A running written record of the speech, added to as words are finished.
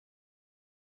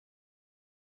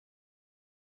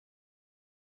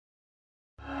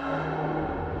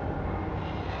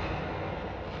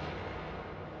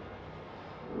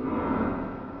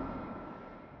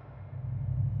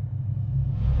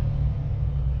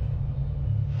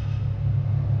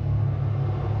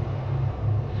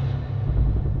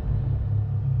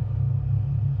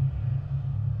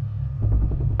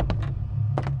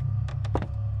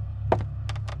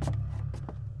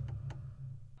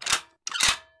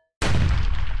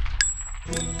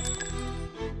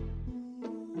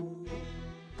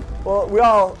Well, we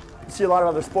all see a lot of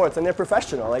other sports, and they're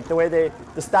professional. Like the way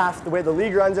the staff, the way the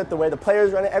league runs it, the way the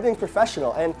players run it, everything's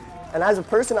professional. And as a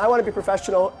person, I want to be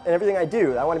professional in everything I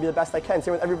do. I want to be the best I can,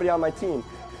 same with everybody on my team.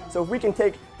 So if we can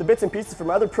take the bits and pieces from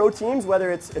other pro teams, whether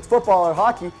it's football or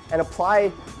hockey, and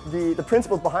apply the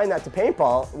principles behind that to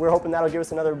paintball, we're hoping that'll give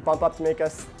us another bump up to make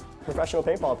us professional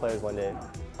paintball players one day.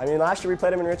 I mean, last year we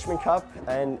played them in Richmond Cup,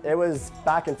 and it was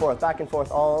back and forth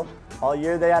all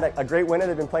year. They had a great winner.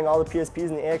 They've been playing all the PSPs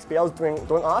and the AXBLs,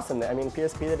 doing awesome. I mean,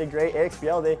 PSP, they did great.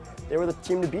 AXBL, they were the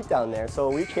team to beat down there. So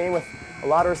we came with a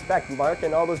lot of respect. Mark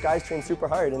and all those guys trained super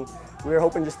hard, and we were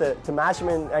hoping just to match them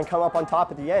and come up on top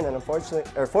at the end. And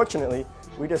fortunately,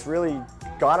 we just really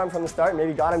got them from the start,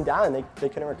 maybe got them down, and they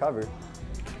couldn't recover. The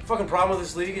fucking problem with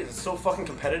this league is it's so fucking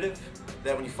competitive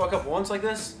that when you fuck up once like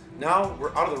this, now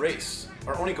we're out of the race.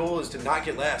 Our only goal is to not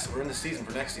get last. We're in the season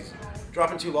for next season.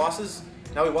 Dropping 2 losses,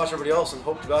 now we watch everybody else and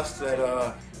hope the best that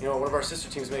you know, one of our sister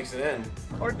teams makes it in.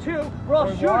 Or 2, we're all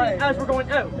shooting as we're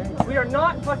going out. We are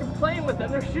not fucking playing with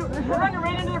them. They're shooting. We're running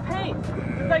right into their paint.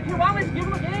 It's like, hey, why don't we just give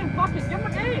them a game? Fuck it, give them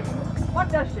a game. Fuck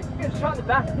that shit. You get shot in the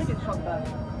back. He gets shot in the back.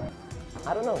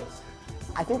 I don't know.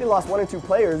 I think they lost 1 or 2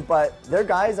 players, but their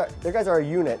guys are a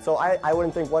unit. So I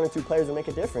wouldn't think 1 or 2 players would make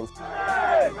a difference.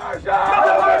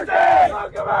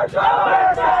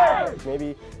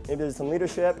 Maybe there's some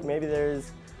leadership. Maybe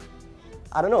there's,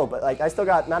 I don't know. But like, I still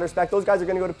got mad respect. Those guys are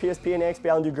going to go to PSP and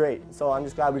AXBL and do great. So I'm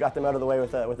just glad we got them out of the way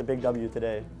with a big W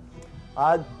today.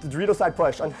 The Dorito side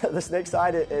push on the snake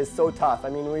side is so tough. I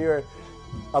mean, we were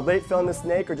a late fill in the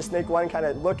snake, or just snake 1, kind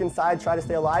of look inside, try to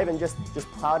stay alive, and just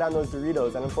plow down those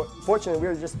Doritos. And unfortunately, we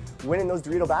were just winning those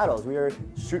Dorito battles. We were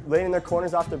laying in their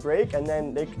corners off the break, and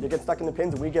then they get stuck in the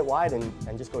pins, and we get wide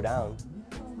and just go down.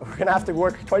 We're gonna have to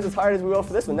work twice as hard as we will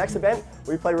for this one. Next event,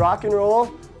 we play Rock and Roll,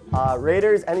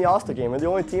 Raiders, and the All-Star game. We're the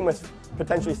only team with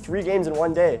potentially 3 games in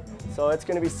one day. So it's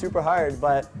gonna be super hard,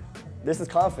 but this is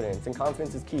confidence, and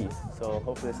confidence is key. So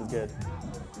hopefully this is good.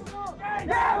 But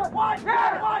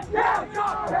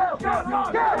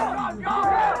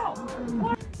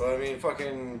I mean,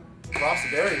 fucking props to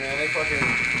Barrie, man. They fucking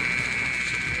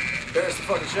embarrassed the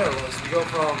fucking show. We go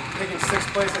from picking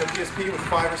 6th place at a PSP with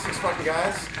 5 or 6 fucking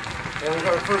guys, and we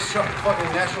got our first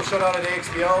fucking national shutout at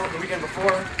AXBL the weekend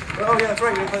before. But, oh yeah, that's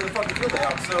right, we didn't play the fucking field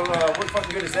out. So what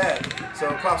fucking good is that?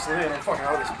 So props to them, man. I'm fucking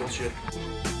out of this bullshit.